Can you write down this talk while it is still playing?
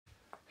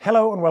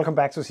Hello and welcome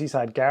back to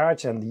Seaside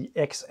Garage and the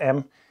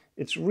XM.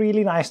 It's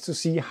really nice to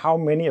see how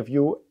many of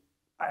you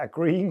are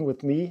agreeing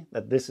with me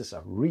that this is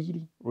a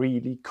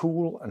really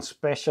cool and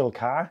special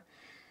car.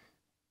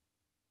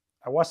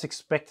 I was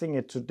expecting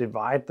it to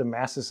divide the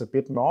masses a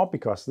bit more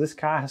because this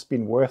car has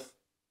been worth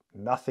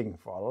nothing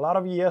for a lot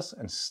of years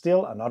and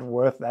still are not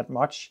worth that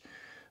much,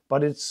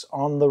 but it's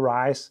on the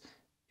rise.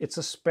 It's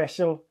a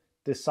special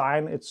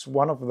design. It's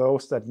one of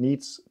those that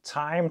needs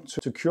time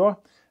to cure,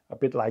 a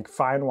bit like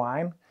fine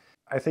wine.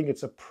 I think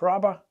it's a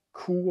proper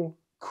cool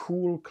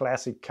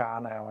classic car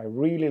now. I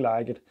really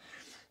like it.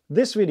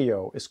 This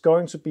video is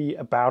going to be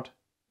about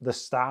the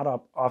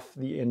startup of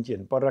the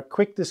engine, but a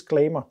quick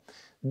disclaimer.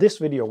 This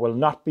video will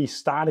not be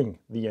starting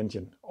the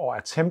engine or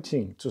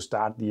attempting to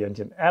start the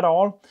engine at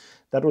all.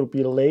 That will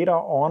be later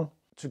on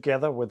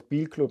together with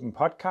Bilklubben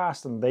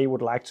podcast, and they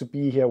would like to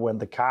be here when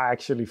the car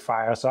actually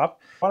fires up.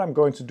 What I'm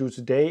going to do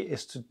today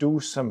is to do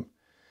some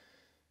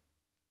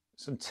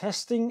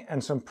testing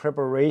and some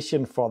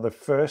preparation for the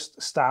first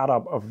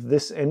startup of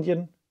this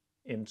engine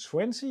in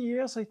 20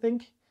 years, I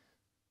think.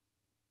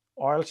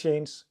 Oil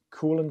change,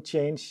 coolant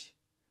change,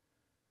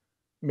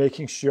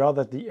 making sure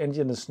that the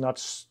engine is not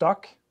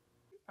stuck.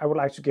 I would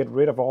like to get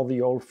rid of all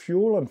the old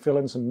fuel and fill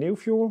in some new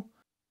fuel.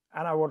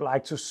 And I would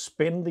like to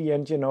spin the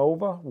engine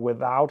over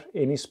without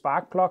any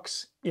spark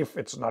plugs, if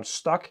it's not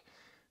stuck,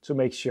 to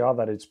make sure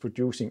that it's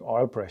producing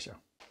oil pressure.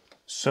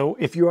 So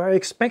if you are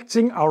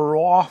expecting a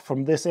roar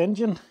from this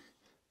engine,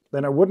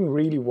 then I wouldn't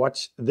really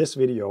watch this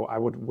video. I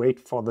would wait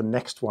for the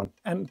next one.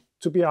 And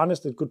to be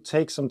honest, it could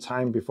take some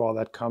time before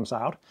that comes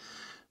out.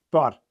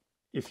 But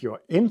if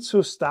you're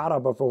into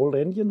startup of old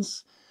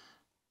engines,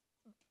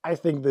 I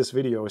think this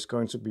video is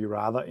going to be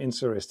rather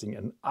interesting.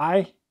 And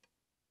I,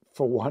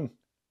 for one,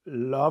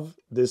 love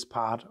this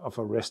part of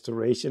a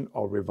restoration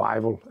or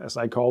revival, as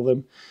I call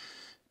them,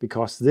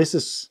 because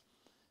it's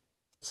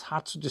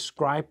hard to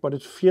describe, but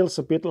it feels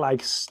a bit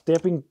like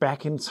stepping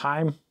back in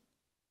time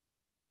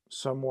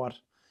somewhat.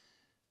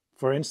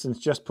 For instance,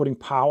 just putting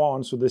power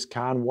onto this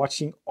car and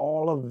watching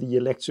all of the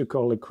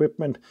electrical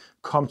equipment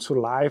come to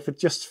life. It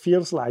just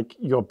feels like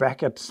you're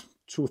back at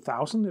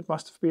 2000, it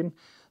must have been,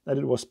 that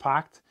it was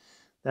parked.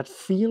 That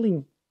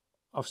feeling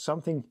of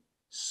something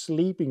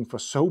sleeping for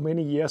so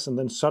many years and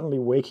then suddenly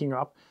waking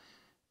up,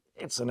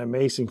 it's an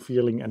amazing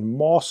feeling, and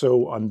more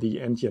so on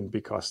the engine,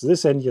 because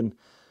this engine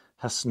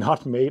has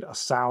not made a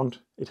sound.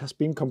 It has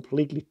been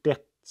completely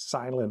dead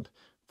silent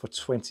for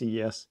 20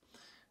 years.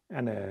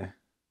 And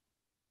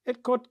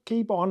it could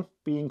keep on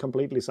being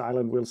completely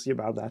silent. We'll see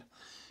about that.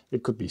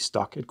 It could be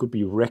stuck. It could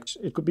be wrecked.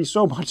 It could be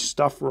so much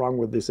stuff wrong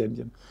with this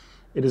engine.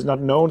 It is not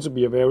known to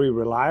be a very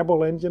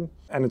reliable engine,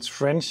 and it's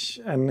French,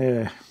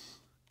 and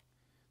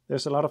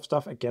there's a lot of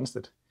stuff against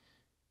it.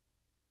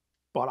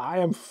 But I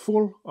am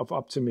full of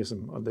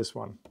optimism on this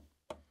one,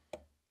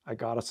 I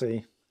gotta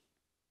say.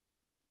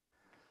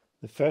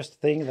 The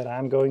first thing that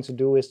I'm going to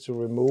do is to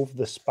remove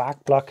the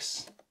spark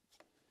plugs.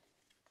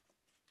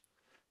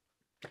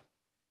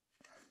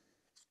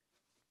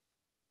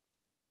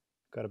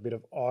 Got a bit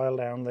of oil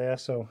down there,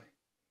 so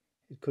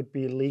it could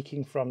be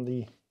leaking from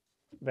the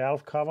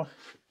valve cover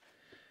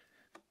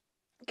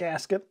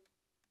gasket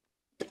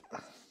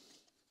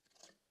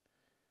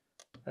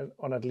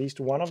on at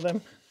least one of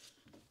them.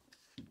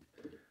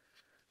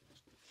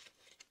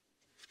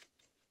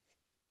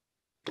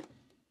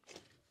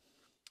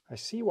 I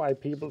see why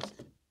people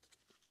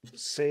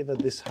say that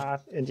this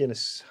engine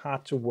is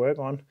hard to work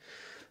on.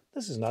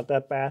 This is not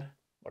that bad,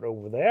 but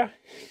over there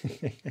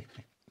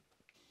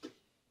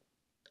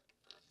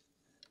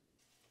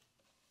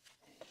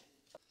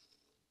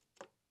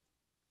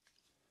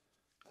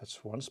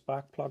that's one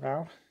spark plug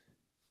out.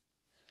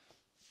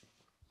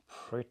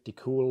 Pretty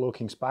cool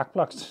looking spark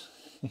plugs.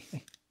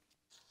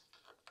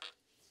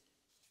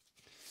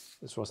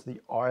 This was the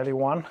oily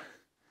one.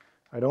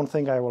 I don't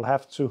think I will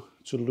have to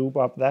lube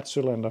up that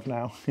cylinder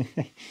now.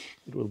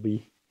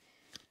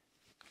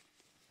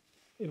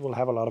 It will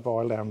have a lot of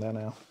oil down there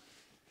now.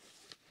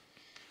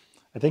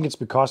 I think it's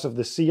because of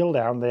the seal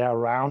down there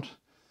around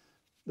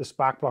the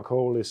spark plug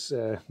hole is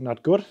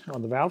not good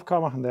on the valve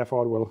cover, and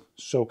therefore it will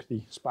soak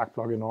the spark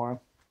plug in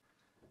oil.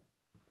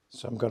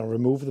 So I'm going to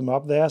remove them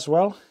up there as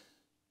well,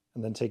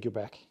 and then take you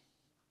back.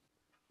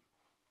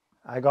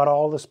 I got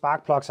all the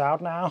spark plugs out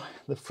now.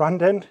 The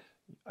front end,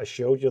 I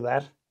showed you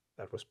that.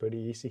 That was pretty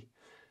easy.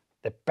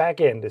 The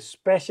back end,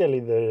 especially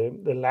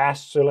the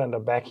last cylinder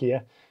back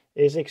here,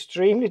 is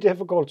extremely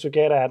difficult to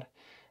get at.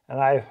 And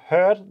I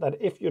heard that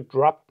if you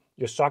drop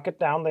your socket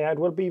down there, it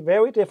will be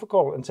very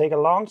difficult and take a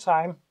long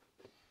time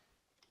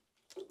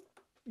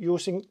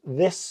using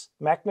this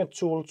magnet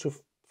tool to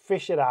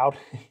fish it out.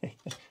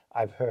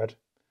 I've heard.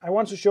 I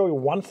want to show you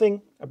one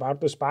thing about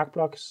the spark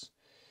plugs.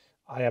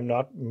 I am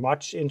not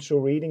much into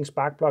reading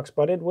spark plugs,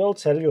 but it will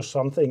tell you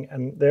something,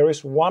 and there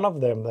is one of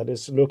them that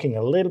is looking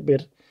a little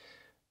bit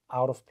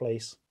out of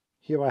place.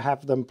 Here I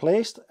have them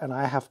placed, and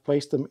I have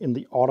placed them in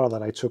the order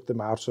that I took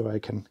them out, so I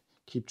can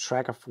keep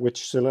track of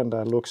which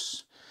cylinder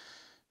looks,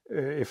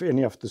 if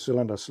any of the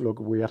cylinders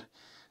look weird.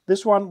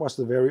 This one was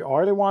the very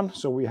oily one,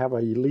 so we have a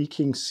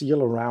leaking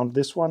seal around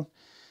this one.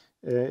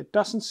 It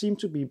doesn't seem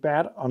to be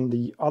bad on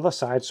the other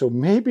side, so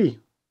maybe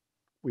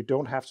we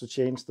don't have to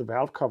change the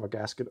valve cover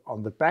gasket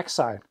on the back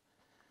side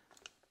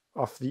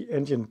of the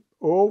engine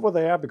over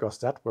there, because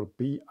that will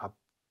be a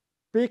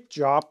big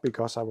job,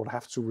 because I will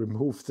have to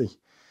remove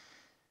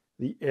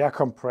the air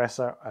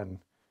compressor and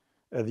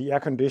the air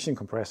conditioning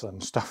compressor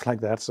and stuff like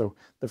that. So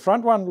the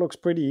front one looks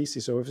pretty easy.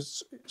 So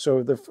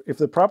if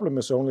the problem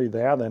is only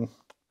there, then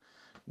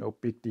no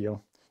big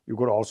deal. You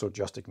could also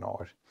just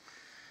ignore it.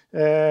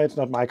 It's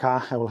not my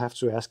car. I will have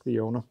to ask the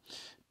owner.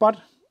 But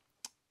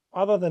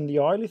other than the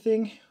oily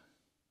thing,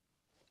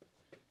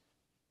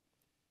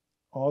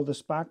 all the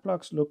spark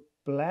plugs look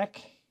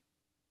black.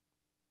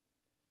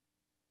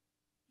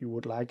 You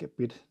would like a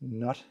bit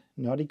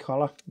nutty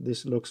color.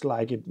 This looks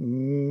like it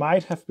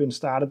might have been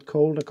started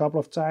cold a couple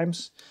of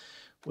times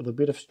with a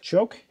bit of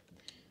choke.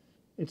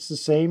 It's the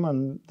same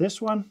on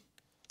this one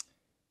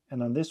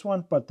and on this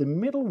one, but the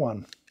middle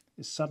one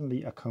is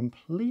suddenly a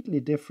completely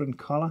different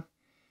color.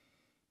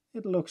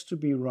 It looks to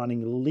be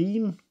running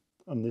lean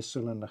on this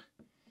cylinder.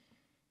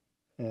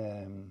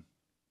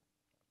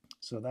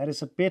 So that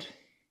is a bit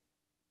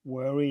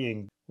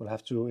worrying. We'll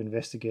have to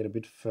investigate a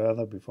bit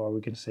further before we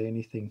can say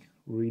anything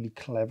really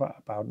clever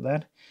about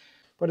that.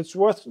 But it's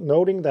worth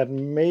noting that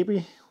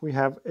maybe we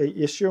have an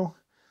issue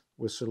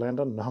with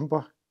cylinder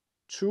number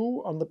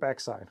 2 on the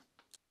backside.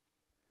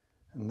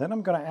 And then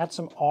I'm going to add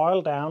some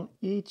oil down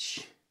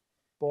each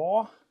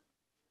bore.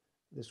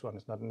 This one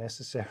is not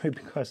necessary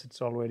because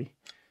it's already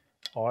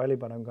oily,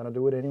 but I'm going to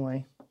do it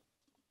anyway.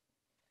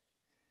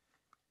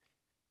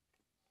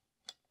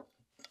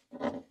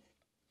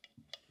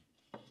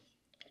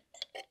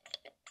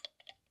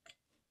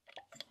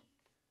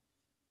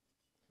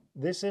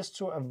 This is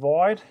to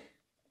avoid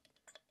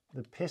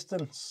the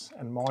pistons,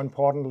 and more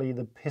importantly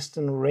the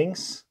piston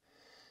rings,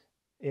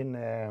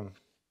 in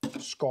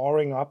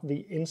scoring up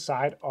the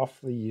inside of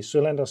the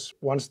cylinders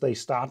once they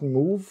start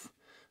move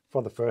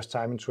for the first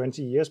time in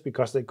 20 years,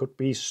 because they could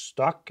be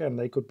stuck and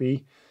there could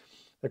be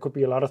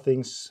a lot of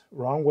things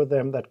wrong with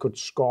them that could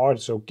score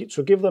it. So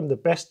to give them the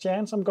best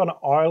chance, I'm going to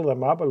oil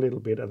them up a little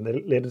bit and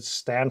then let it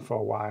stand for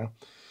a while.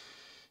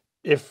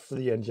 If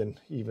the engine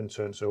even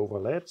turns over,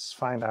 let's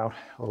find out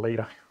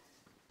later.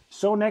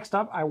 So next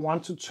up, I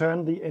want to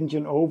turn the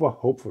engine over,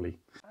 hopefully.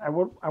 I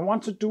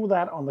want to do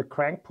that on the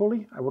crank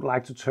pulley. I would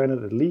like to turn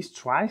it at least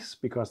twice,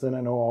 because then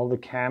I know all the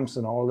cams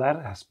and all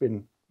that has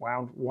been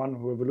wound one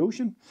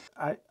revolution.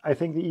 I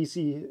think the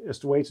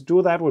easiest way to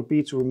do that would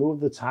be to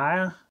remove the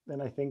tire. Then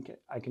I think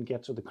I can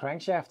get to the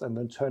crankshaft and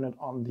then turn it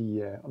on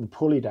the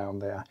pulley down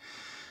there.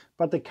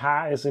 But the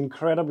car is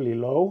incredibly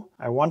low.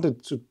 I want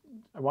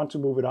to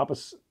move it up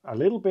a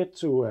little bit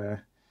to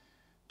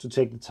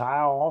take the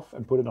tire off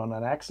and put it on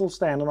an axle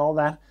stand and all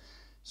that.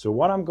 So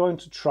what I'm going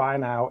to try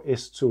now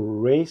is to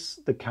raise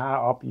the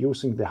car up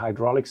using the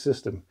hydraulic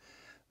system.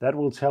 That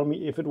will tell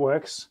me if it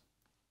works.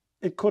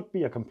 It could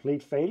be a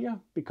complete failure,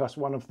 because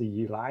one of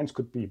the lines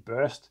could be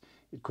burst.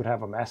 It could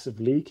have a massive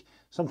leak.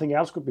 Something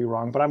else could be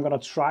wrong, but I'm going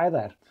to try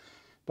that.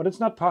 But it's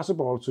not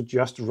possible to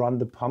just run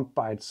the pump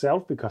by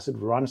itself, because it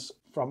runs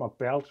from a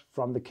belt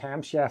from the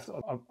camshaft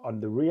on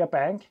the rear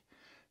bank.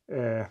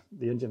 The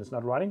engine is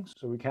not running,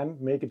 so we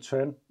can't make it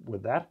turn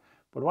with that.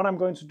 But what I'm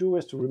going to do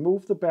is to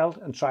remove the belt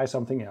and try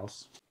something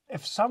else.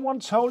 If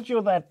someone told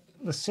you that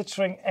the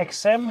Citroen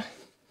XM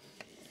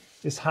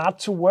is hard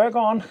to work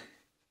on,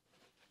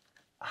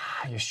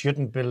 you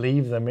shouldn't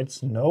believe them.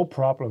 It's no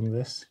problem,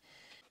 this.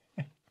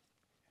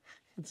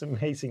 It's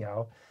amazing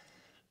how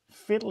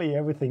fiddly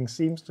everything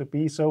seems to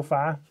be so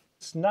far.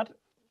 It's not,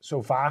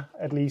 so far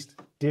at least,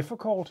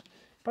 difficult,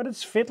 but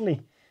it's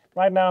fiddly.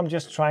 Right now I'm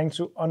just trying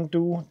to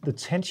undo the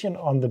tension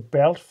on the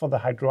belt for the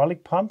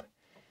hydraulic pump,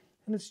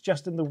 and it's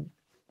just in the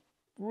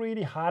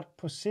really hard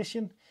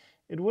position.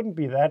 It wouldn't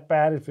be that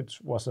bad if it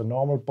was a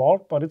normal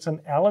bolt, but it's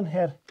an Allen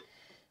head,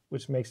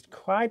 which makes it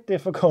quite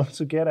difficult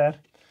to get at.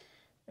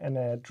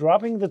 And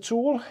dropping the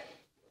tool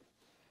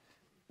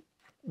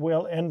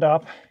will end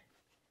up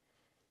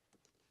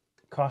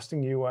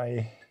costing you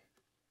a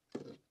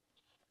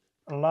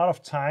lot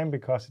of time,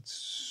 because it's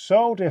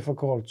so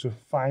difficult to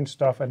find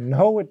stuff. And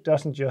no, it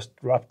doesn't just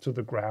drop to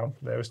the ground.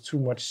 There's too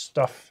much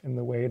stuff in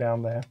the way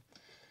down there.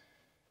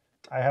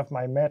 I have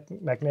my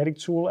magnetic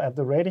tool at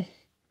the ready,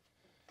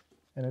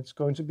 and it's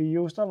going to be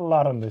used a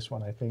lot on this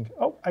one, I think.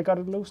 Oh, I got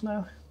it loose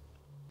now.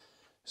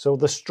 So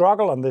the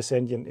struggle on this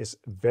engine is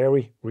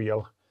very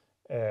real.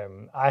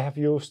 I have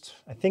used,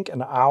 I think,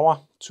 an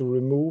hour to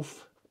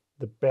remove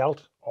the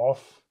belt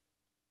off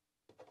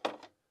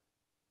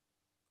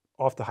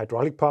the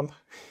hydraulic pump.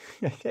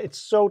 It's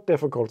so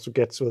difficult to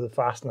get to the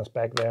fasteners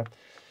back there.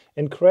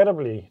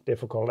 Incredibly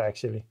difficult,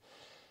 actually.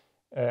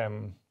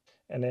 And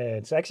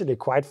it's actually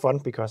quite fun,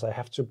 because I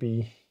have to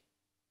be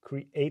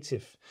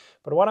creative.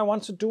 But what I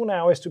want to do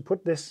now is to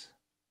put this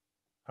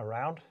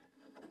around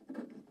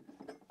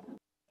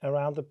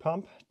the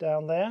pump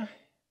down there,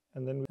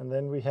 and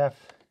then we have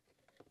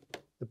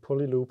the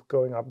pulley loop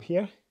going up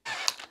here.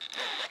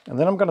 And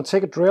then I'm going to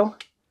take a drill,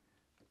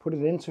 put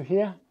it into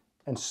here,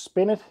 and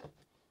spin it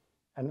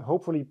and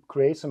hopefully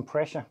create some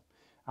pressure.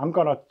 I'm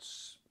gonna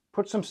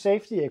put some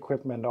safety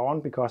equipment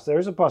on because there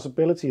is a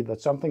possibility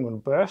that something will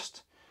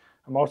burst.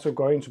 I'm also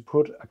going to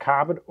put a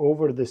carpet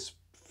over the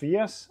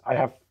spheres.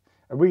 I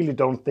really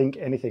don't think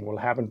anything will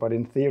happen, but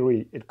in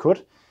theory it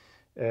could.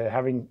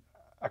 Having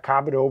a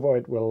carpet over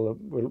it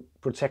will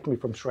protect me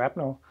from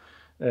shrapnel.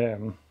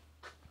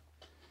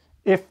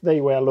 If they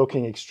were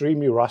looking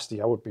extremely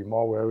rusty, I would be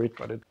more worried,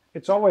 but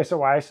it's always a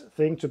wise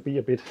thing to be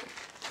a bit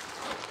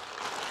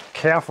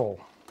careful.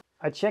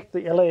 I checked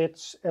the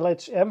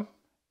LHM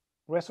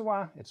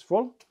reservoir, it's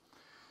full.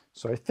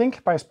 So I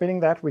think by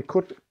spinning that we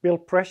could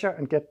build pressure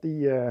and get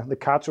the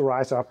car to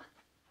rise up.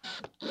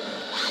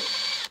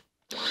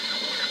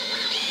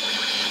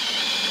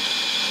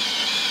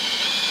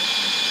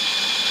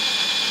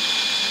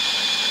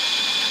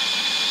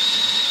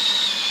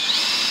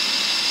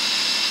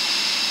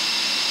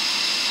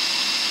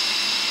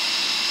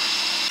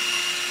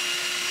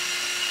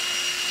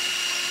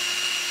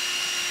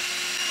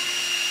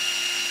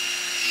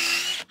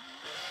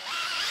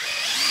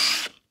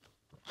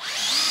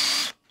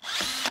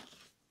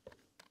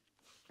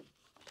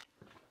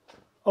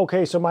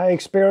 Okay, so my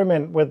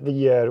experiment with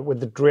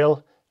the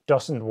drill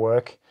doesn't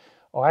work,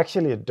 or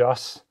actually it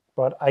does,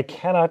 but I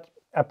cannot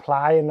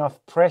apply enough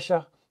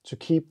pressure to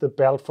keep the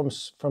belt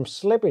from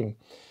slipping.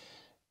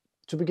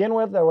 To begin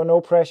with, there were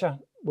no pressure,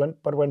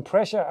 but when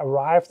pressure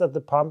arrived at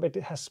the pump, it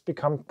has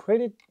become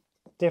pretty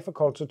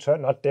difficult to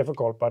turn, not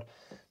difficult, but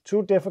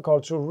too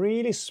difficult to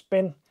really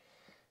spin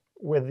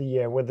with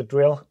the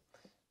drill.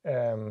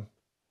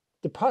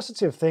 The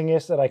positive thing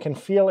is that I can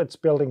feel it's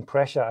building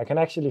pressure. I can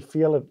actually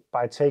feel it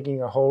by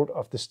taking a hold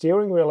of the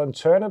steering wheel and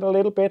turn it a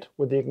little bit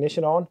with the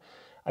ignition on.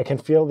 I can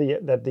feel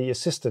that the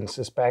assistance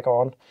is back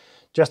on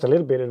just a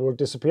little bit. It will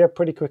disappear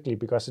pretty quickly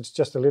because it's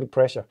just a little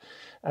pressure.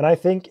 And I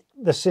think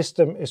the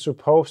system is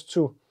supposed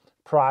to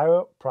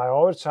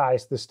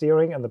prioritize the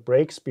steering and the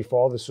brakes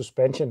before the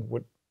suspension.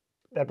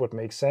 That would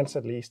make sense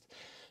at least.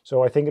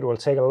 So I think it will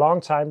take a long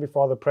time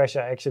before the pressure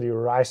actually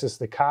rises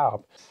the car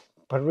up.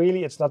 But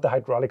really, it's not the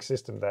hydraulic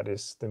system that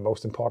is the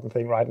most important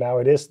thing right now.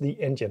 It is the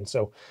engine.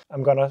 So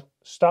I'm gonna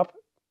stop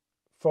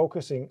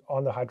focusing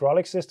on the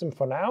hydraulic system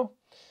for now.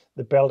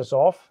 The belt is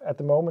off at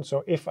the moment,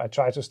 so if I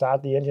try to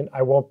start the engine,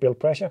 I won't build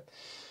pressure.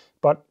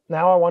 But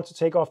now I want to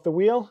take off the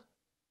wheel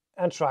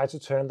and try to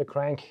turn the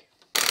crank.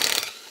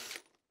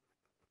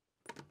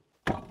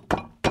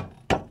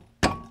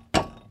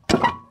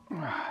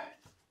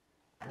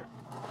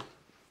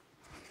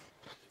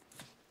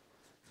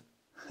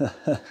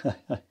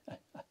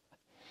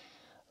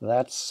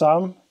 That's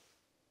some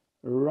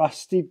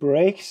rusty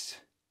brakes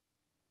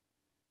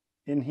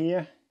in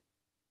here.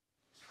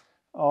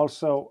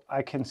 Also,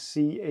 I can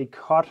see a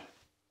cut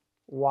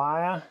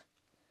wire.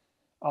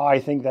 Oh, I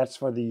think that's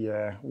for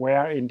the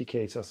wear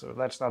indicator, so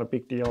that's not a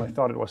big deal. I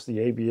thought it was the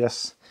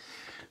ABS,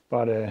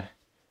 but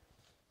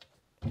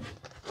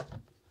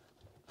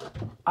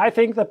I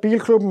think that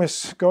Bilklubben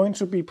is going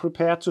to be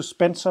prepared to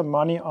spend some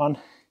money on,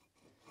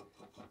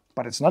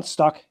 but it's not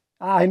stock.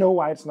 I know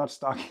why it's not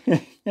stock.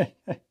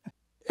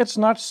 It's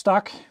not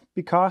stock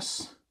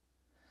because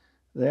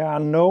there are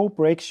no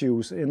brake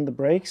shoes in the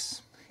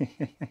brakes.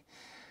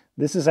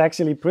 This is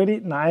actually pretty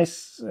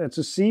nice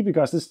to see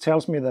because this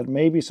tells me that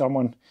maybe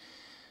someone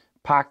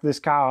parked this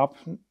car up,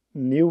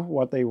 knew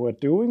what they were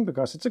doing,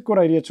 because it's a good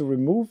idea to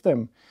remove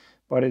them,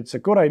 but it's a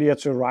good idea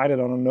to write it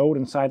on a note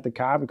inside the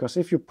car, because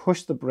if you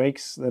push the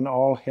brakes, then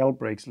all hell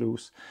breaks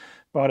loose.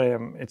 But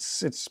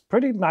it's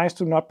pretty nice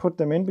to not put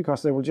them in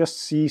because they will just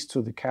seize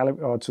to the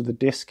caliper or to the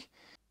disc.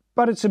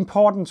 But it's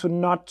important to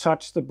not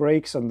touch the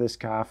brakes on this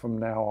car from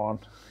now on.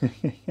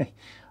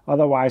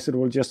 Otherwise it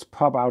will just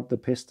pop out the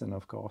piston,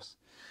 of course.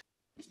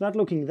 It's not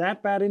looking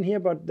that bad in here,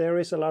 but there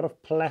is a lot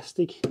of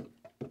plastic.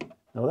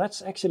 No,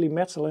 that's actually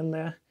metal in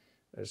there.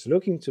 It's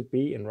looking to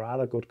be in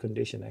rather good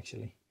condition,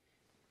 actually.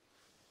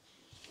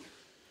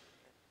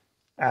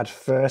 At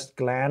first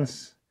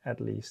glance,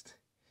 at least.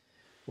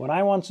 What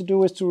I want to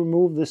do is to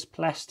remove this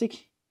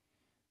plastic.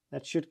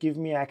 That should give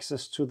me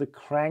access to the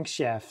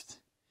crankshaft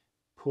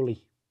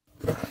pulley.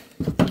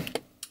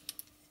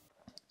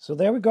 So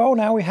there we go.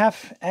 Now we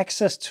have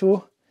access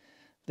to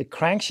the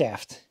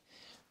crankshaft.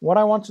 What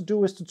I want to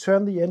do is to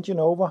turn the engine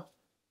over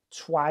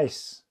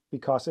twice,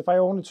 because if I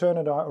only turn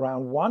it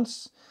around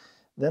once,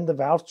 then the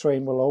valve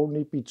train will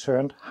only be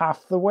turned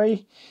half the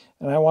way.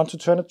 And I want to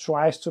turn it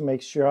twice to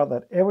make sure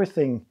that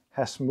everything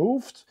has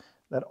moved,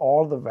 that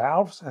all the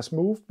valves has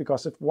moved,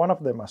 because if one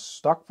of them are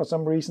stuck for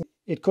some reason,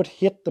 it could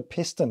hit the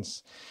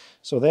pistons.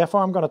 So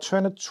therefore I'm going to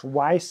turn it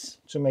twice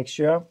to make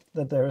sure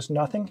that there is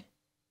nothing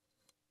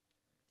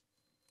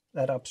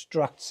that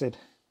obstructs it.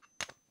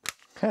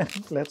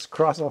 Let's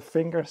cross our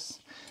fingers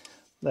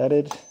that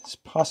it is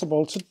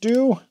possible to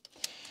do.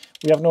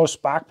 We have no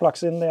spark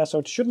plugs in there, so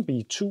it shouldn't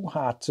be too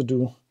hard to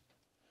do.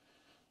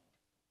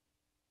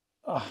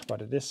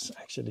 But it is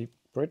actually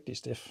pretty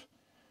stiff.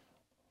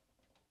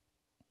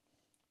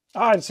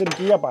 It's in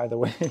gear, by the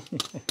way.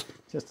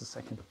 Just a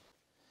second.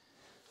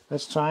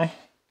 Let's try.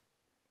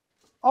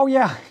 Oh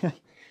yeah,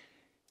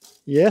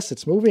 Yes,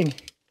 it's moving.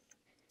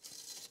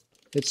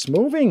 It's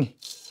moving.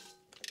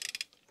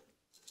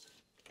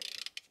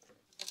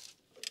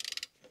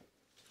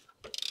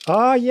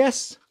 Ah,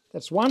 yes,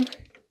 that's one.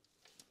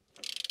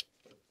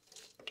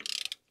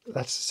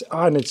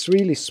 And it's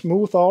really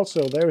smooth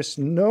also. There is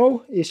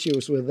no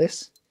issues with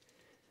this.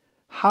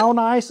 How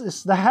nice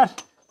is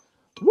that?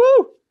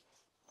 Woo!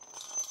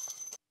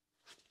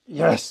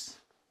 Yes.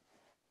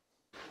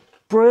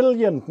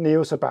 Brilliant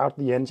news about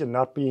the engine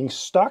not being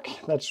stuck.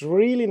 That's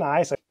really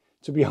nice.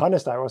 To be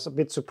honest, I was a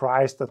bit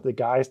surprised that the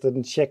guys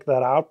didn't check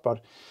that out,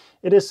 but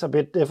it is a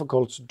bit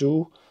difficult to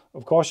do.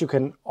 Of course, you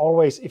can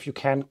always, if you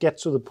can't get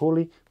to the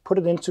pulley, put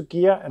it into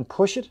gear and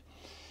push it.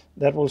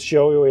 That will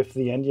show you if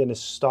the engine is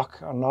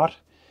stuck or not.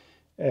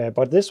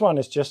 But this one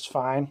is just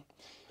fine.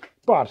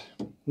 But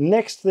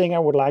next thing I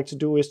would like to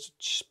do is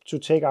to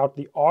take out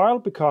the oil,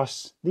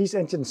 because these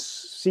engines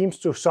seems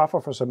to suffer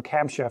from some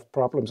camshaft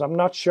problems. I'm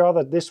not sure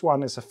that this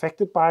one is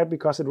affected by it,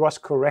 because it was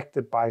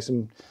corrected by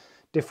some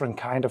different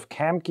kind of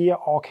cam gear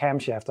or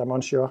camshaft, I'm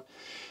unsure.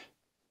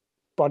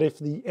 But if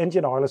the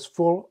engine oil is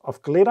full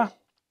of glitter,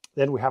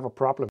 then we have a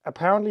problem.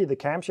 Apparently the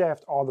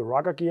camshaft or the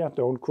rocker gear,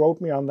 don't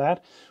quote me on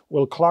that,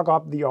 will clog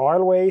up the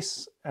oil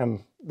ways,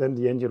 and then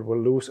the engine will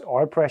lose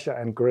oil pressure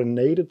and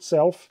grenade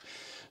itself.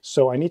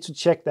 So I need to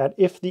check that.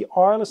 If the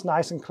oil is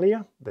nice and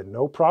clear, then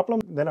no problem.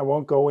 Then I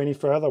won't go any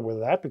further with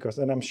that, because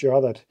then I'm sure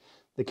that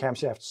the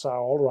camshafts are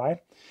all right.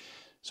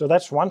 So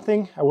that's one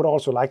thing. I would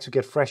also like to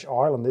get fresh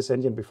oil on this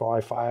engine before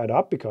I fire it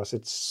up, because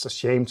it's a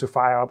shame to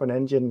fire up an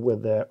engine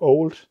with the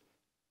old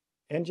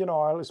engine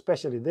oil,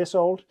 especially this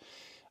old.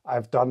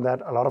 I've done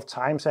that a lot of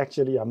times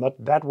actually. I'm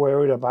not that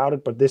worried about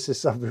it, but this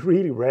is a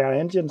really rare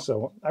engine,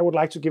 so I would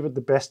like to give it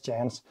the best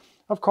chance.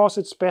 Of course,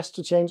 it's best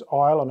to change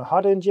oil on a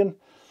hot engine.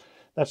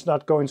 That's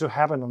not going to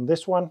happen on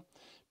this one,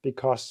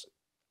 because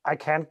I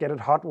can't get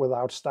it hot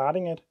without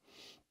starting it.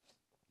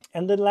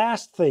 And the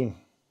last thing,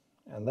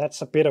 and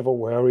that's a bit of a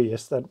worry,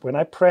 is that when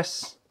I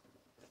press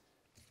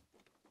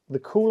the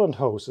coolant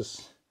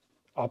hoses,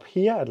 up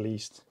here at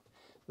least,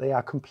 they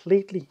are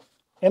completely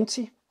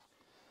empty.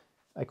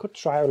 I could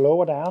try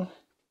lower down.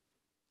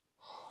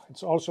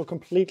 It's also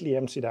completely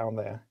empty down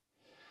there.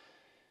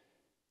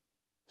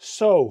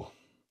 So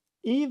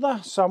either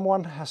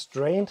someone has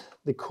drained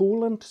the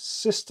coolant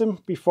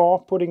system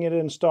before putting it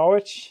in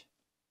storage.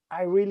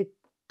 I really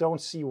don't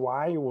see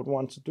why you would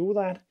want to do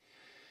that.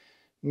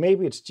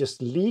 Maybe it's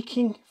just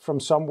leaking from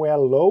somewhere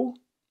low,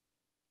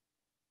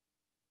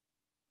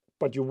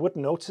 but you would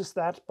notice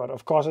that. But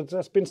of course, it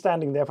has been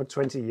standing there for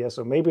 20 years,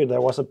 so maybe there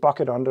was a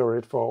bucket under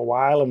it for a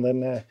while and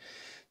then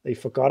they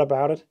forgot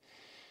about it.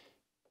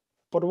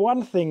 But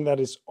one thing that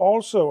is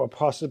also a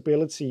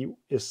possibility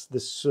is the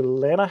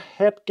cylinder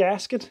head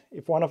gasket.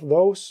 If one of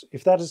those,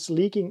 if that is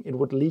leaking, it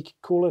would leak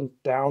coolant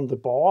down the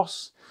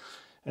bores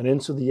and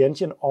into the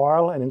engine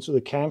oil and into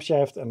the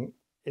camshaft, and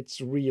it's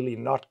really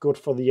not good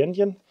for the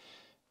engine.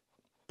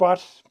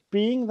 But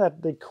being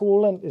that the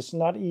coolant is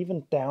not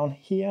even down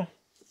here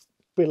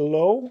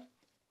below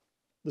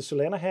the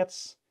cylinder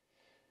heads,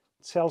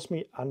 tells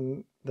me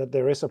that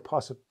there is a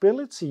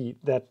possibility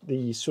that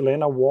the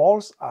cylinder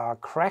walls are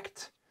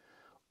cracked,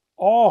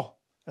 or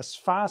as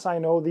far as I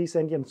know, these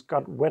engines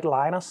got wet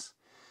liners,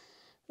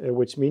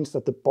 which means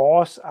that the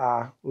bores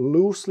are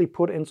loosely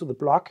put into the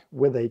block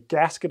with a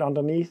gasket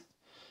underneath.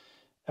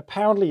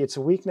 Apparently it's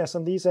a weakness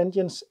on these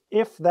engines.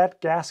 If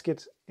that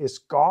gasket is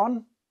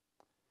gone,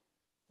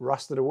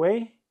 rusted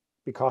away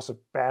because of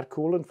bad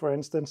coolant, for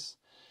instance,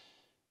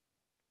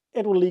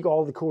 it will leak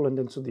all the coolant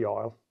into the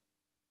oil.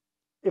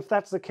 If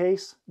that's the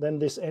case, then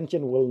this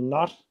engine will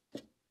not.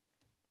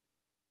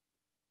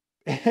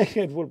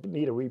 It will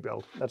need a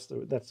rebuild.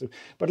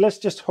 But let's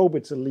just hope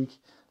it's a leak.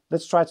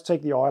 Let's try to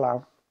take the oil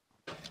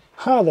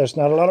out. There's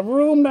not a lot of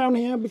room down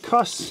here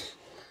because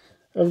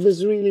of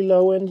this really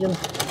low engine.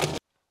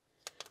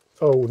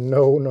 Oh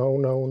no, no,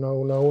 no,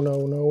 no, no,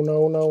 no, no,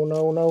 no, no,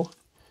 no, no.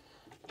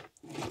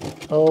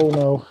 Oh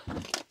no.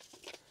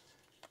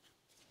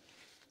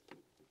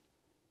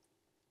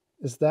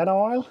 Is that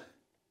oil?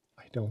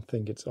 I don't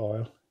think it's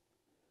oil.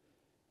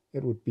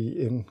 It would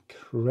be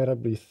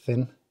incredibly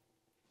thin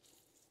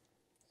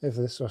if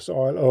this was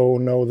oil. Oh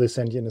no, this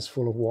engine is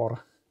full of water.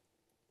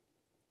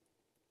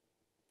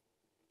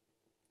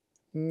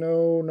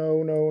 No,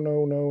 no, no,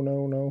 no, no,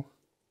 no, no.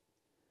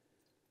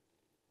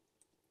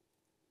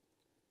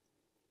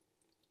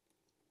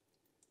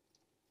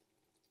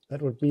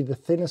 That would be the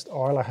thinnest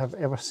oil I have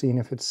ever seen.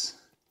 If it's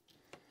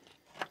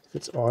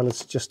oil,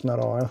 it's just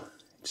not oil.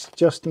 It's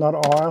just not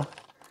oil.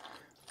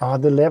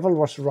 The level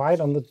was right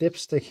on the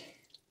dipstick.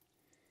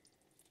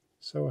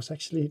 So I was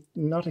actually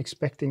not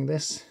expecting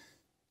this.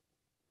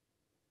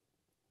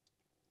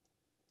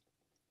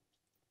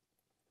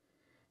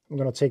 I'm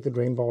going to take the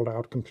drain bolt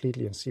out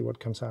completely and see what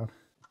comes out.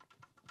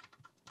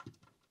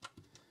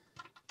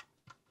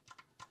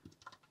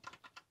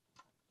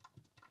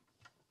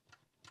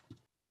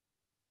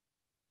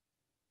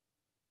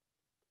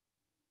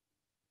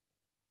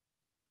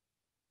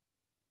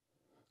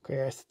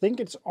 Okay, I think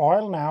it's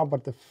oil now,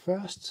 but the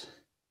first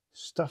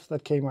stuff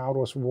that came out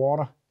was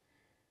water.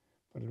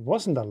 but it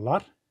wasn't a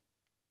lot.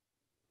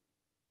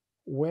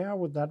 Where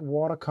would that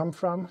water come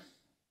from?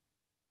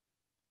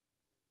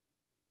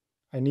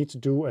 I need to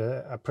do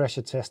a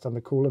pressure test on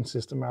the coolant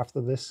system after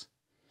this.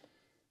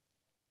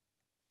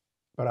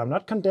 But I'm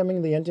not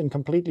condemning the engine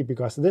completely,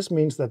 because this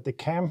means that the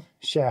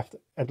camshaft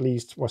at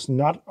least was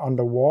not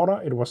under water,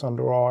 it was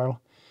under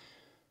oil.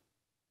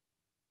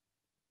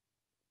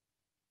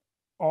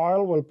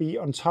 Oil will be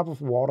on top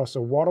of water,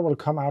 so water will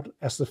come out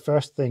as the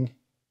first thing.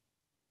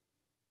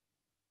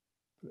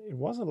 It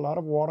was a lot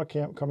of water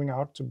coming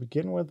out to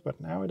begin with, but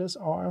now it is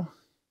oil.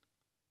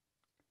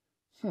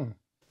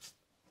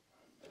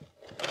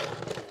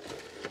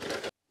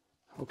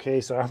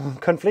 Okay, so I'm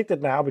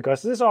conflicted now,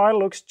 because this oil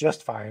looks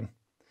just fine.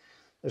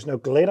 There's no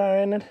glitter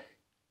in it.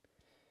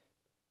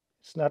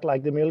 It's not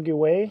like the Milky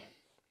Way.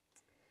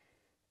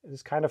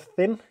 It's kind of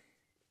thin.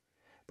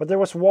 But there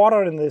was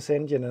water in this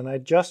engine, and I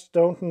just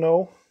don't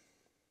know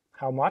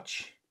how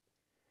much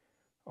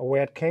or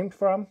where it came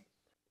from.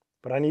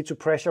 But I need to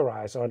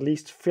pressurize, or at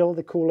least fill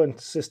the coolant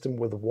system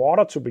with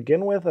water to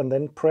begin with, and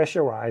then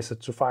pressurize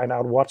it to find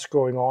out what's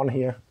going on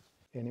here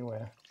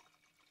anywhere.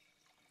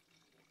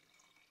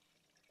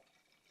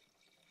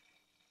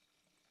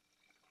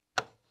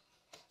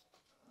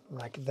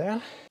 Like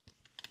that.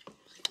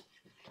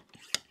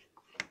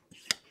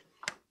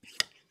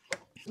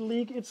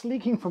 It's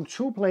leaking from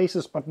two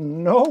places, but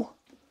nowhere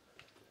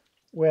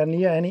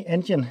near any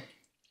engine.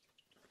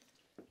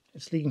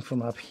 It's leaking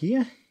from up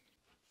here.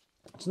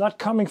 It's not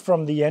coming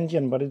from the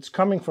engine, but it's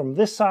coming from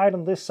this side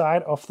and this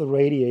side of the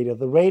radiator.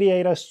 The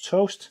radiator is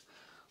toast.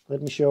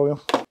 Let me show you.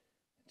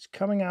 It's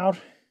coming out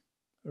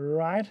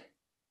right.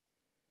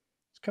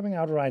 It's coming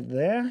out right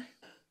there.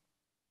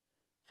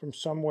 From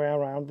somewhere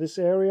around this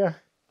area.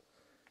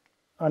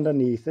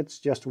 Underneath. It's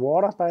just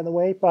water, by the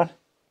way, but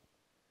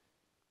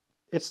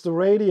it's the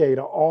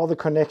radiator, all the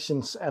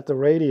connections at the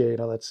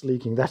radiator that's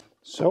leaking that.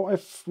 So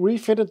I've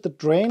refitted the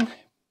drain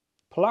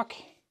plug.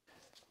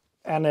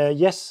 And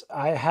yes,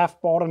 I have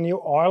bought a new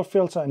oil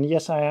filter, and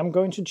yes, I am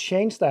going to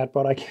change that,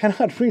 but I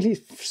cannot really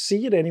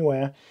see it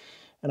anywhere.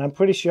 And I'm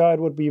pretty sure it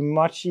would be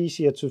much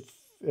easier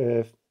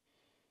to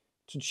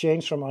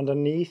change from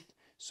underneath.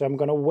 So I'm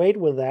going to wait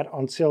with that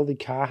until the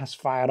car has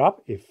fired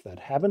up, if that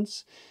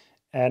happens,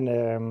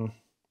 and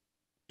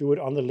do it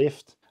on the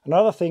lift.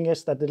 Another thing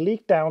is that the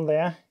leak down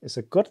there is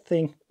a good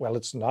thing. Well,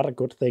 it's not a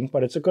good thing,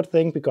 but it's a good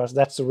thing, because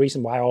that's the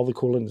reason why all the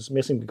coolant is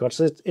missing, because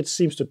it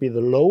seems to be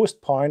the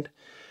lowest point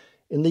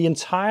in the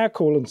entire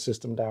coolant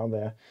system down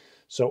there.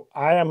 So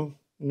I am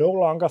no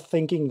longer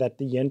thinking that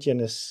the engine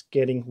is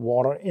getting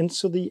water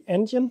into the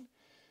engine.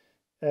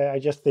 I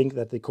just think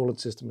that the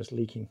coolant system is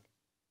leaking.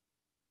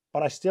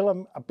 But I still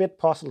am a bit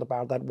puzzled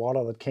about that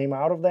water that came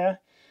out of there.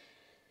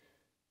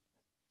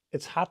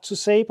 It's hard to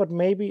say, but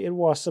maybe it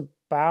was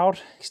about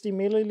 60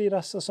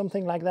 milliliters or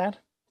something like that.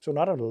 So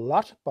not a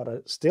lot,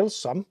 but still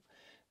some,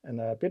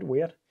 and a bit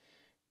weird.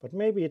 But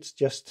maybe it's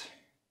just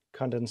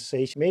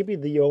condensation. Maybe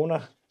the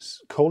owner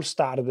cold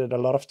started it a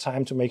lot of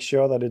time to make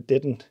sure that it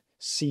didn't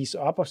seize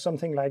up or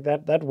something like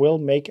that. That will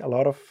make a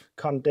lot of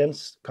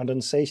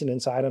condensation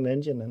inside an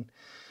engine, and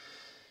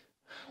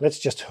let's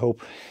just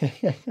hope.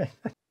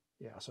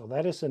 Yeah, so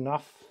that is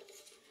enough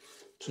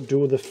to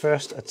do the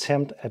first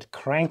attempt at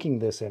cranking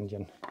this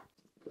engine.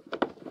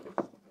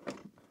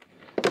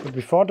 But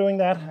before doing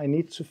that, I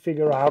need to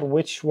figure out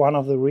which one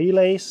of the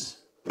relays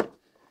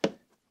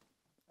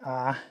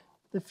are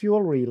the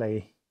fuel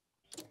relay.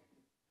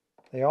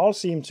 They all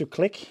seem to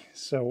click,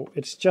 so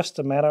it's just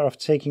a matter of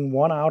taking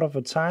one out of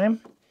a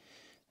time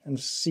and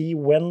see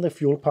when the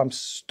fuel pump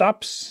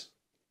stops.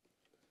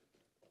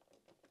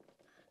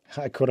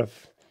 I could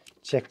have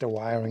checked the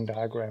wiring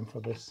diagram for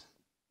this.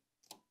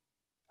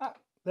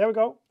 There we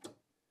go.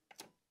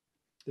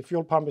 The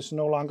fuel pump is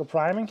no longer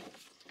priming.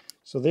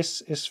 So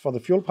this is for the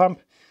fuel pump.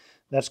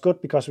 That's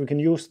good, because we can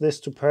use this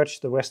to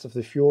purge the rest of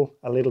the fuel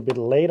a little bit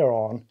later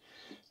on.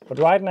 But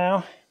right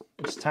now,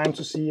 it's time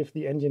to see if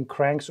the engine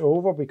cranks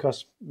over,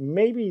 because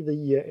maybe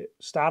the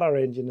starter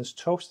engine is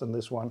toast on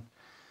this one.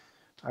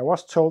 I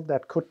was told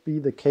that could be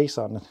the case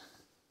on it.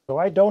 So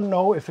I don't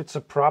know if it's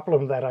a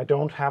problem that I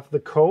don't have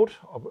the code,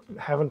 or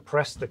haven't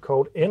pressed the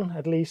code in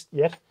at least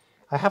yet.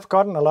 I have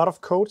gotten a lot of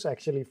codes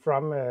actually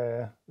from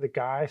the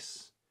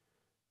guys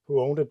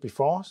who owned it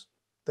before.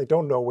 They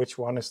don't know which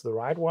one is the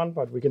right one,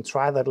 but we can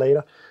try that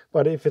later.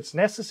 But if it's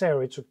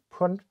necessary to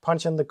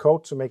punch in the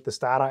code to make the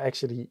starter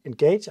actually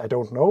engage, I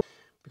don't know.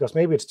 Because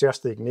maybe it's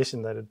just the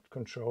ignition that it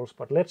controls.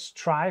 But let's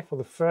try for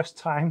the first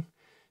time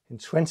in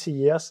 20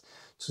 years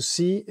to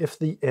see if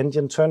the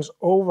engine turns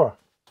over.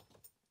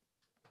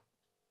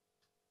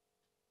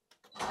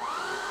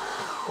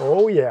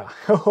 Oh yeah,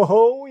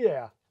 oh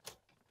yeah.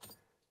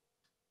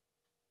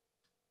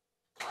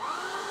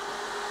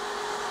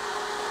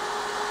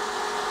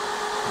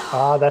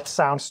 That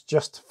sounds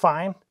just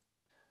fine.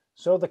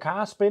 So the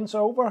car spins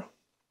over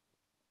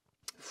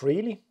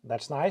freely.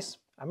 That's nice.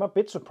 I'm a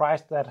bit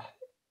surprised that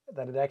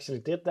it actually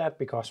did that,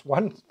 because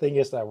one thing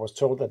is that I was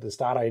told that the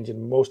starter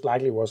engine most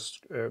likely was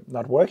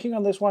not working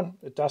on this one.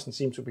 It doesn't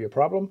seem to be a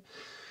problem.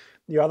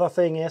 The other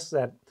thing is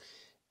that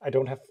I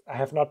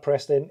have not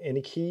pressed in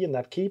any key in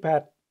that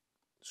keypad.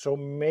 So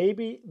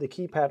maybe the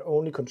keypad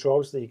only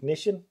controls the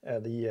ignition,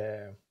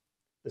 the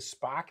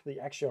spark, the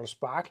actual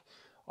spark,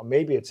 or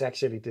maybe it's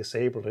actually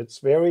disabled. It's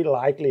very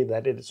likely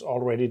that it is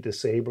already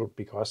disabled,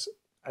 because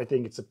I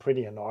think it's a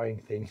pretty annoying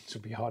thing, to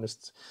be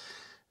honest.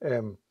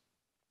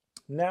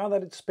 Now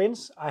that it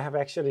spins, I have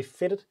actually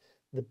fitted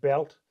the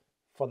belt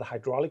for the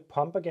hydraulic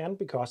pump again,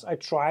 because I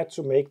tried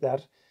to make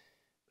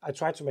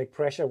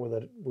pressure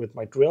with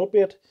my drill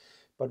bit,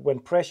 but when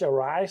pressure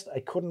rised, I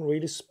couldn't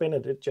really spin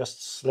it. It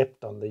just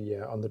slipped on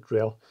the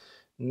drill.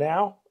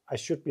 Now I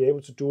should be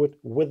able to do it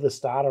with the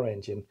starter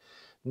engine.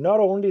 Not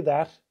only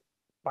that,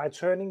 by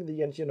turning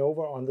the engine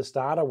over on the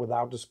starter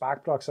without the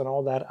spark plugs and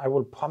all that, I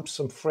will pump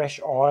some fresh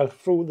oil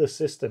through the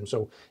system.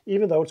 So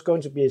even though it's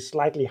going to be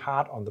slightly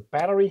hard on the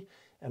battery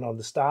and on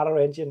the starter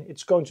engine,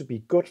 it's going to be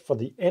good for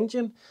the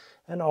engine.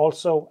 And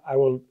also I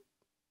will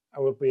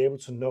be able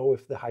to know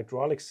if the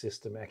hydraulic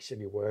system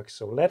actually works.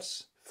 So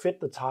let's fit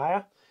the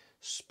tire,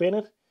 spin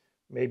it,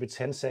 maybe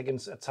 10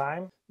 seconds at a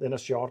time, then a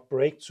short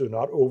break to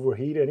not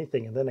overheat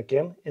anything, and then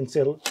again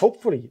until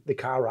hopefully the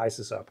car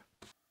rises up.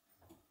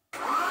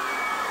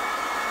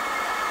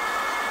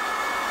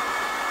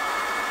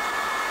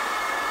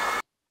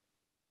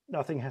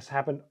 Nothing has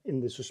happened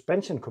in the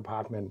suspension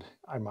compartment,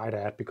 I might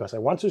add, because I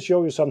want to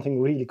show you something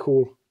really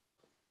cool.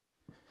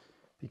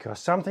 Because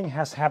something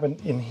has happened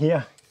in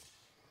here.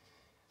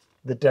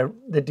 The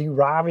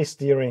Diravi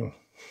steering.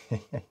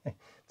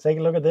 Take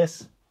a look at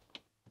this.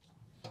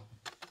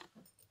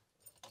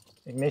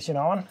 Ignition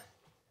on.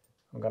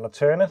 I'm gonna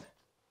turn it.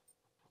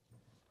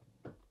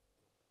 Can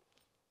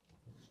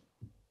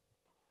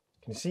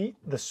you see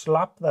the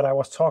slop that I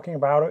was talking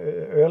about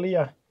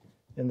earlier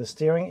in the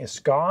steering is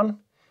gone?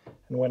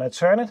 And when I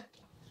turn it,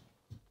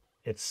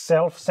 it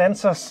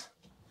self-sensors.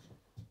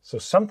 So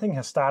something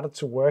has started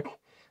to work.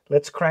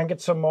 Let's crank it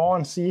some more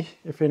and see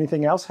if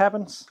anything else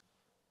happens.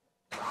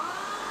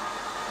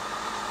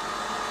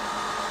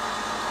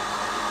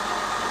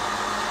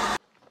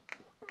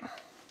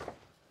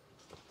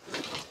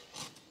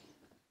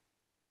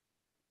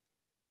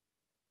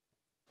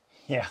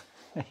 Yeah.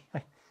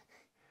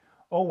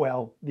 Oh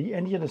well, the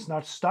engine is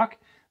not stuck.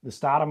 The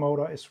starter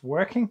motor is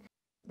working.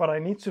 But I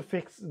need to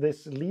fix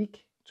this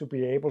leak to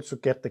be able to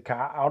get the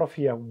car out of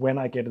here when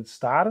I get it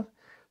started.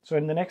 So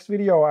in the next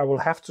video, I will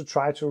have to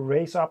try to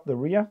raise up the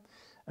rear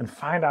and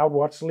find out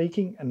what's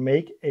leaking and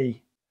make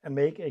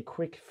a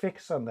quick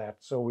fix on that.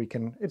 So we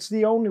can, it's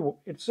the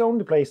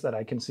only place that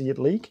I can see it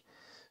leak.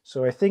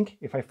 So I think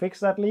if I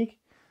fix that leak,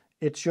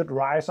 it should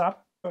rise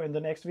up. So in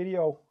the next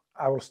video,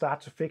 I will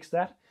start to fix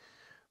that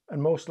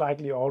and most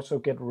likely also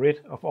get rid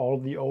of all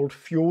the old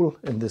fuel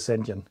in this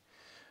engine.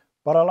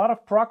 But a lot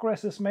of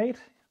progress is made.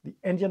 The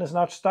engine is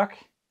not stuck.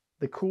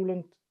 The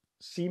coolant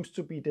seems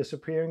to be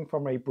disappearing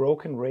from a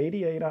broken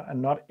radiator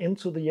and not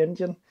into the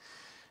engine.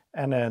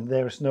 And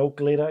there is no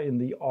glitter in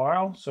the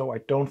oil, so I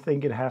don't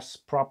think it has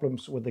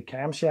problems with the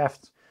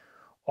camshaft.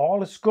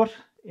 All is good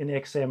in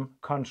XM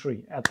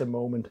country at the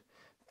moment.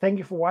 Thank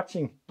you for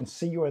watching and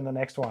see you in the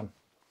next one.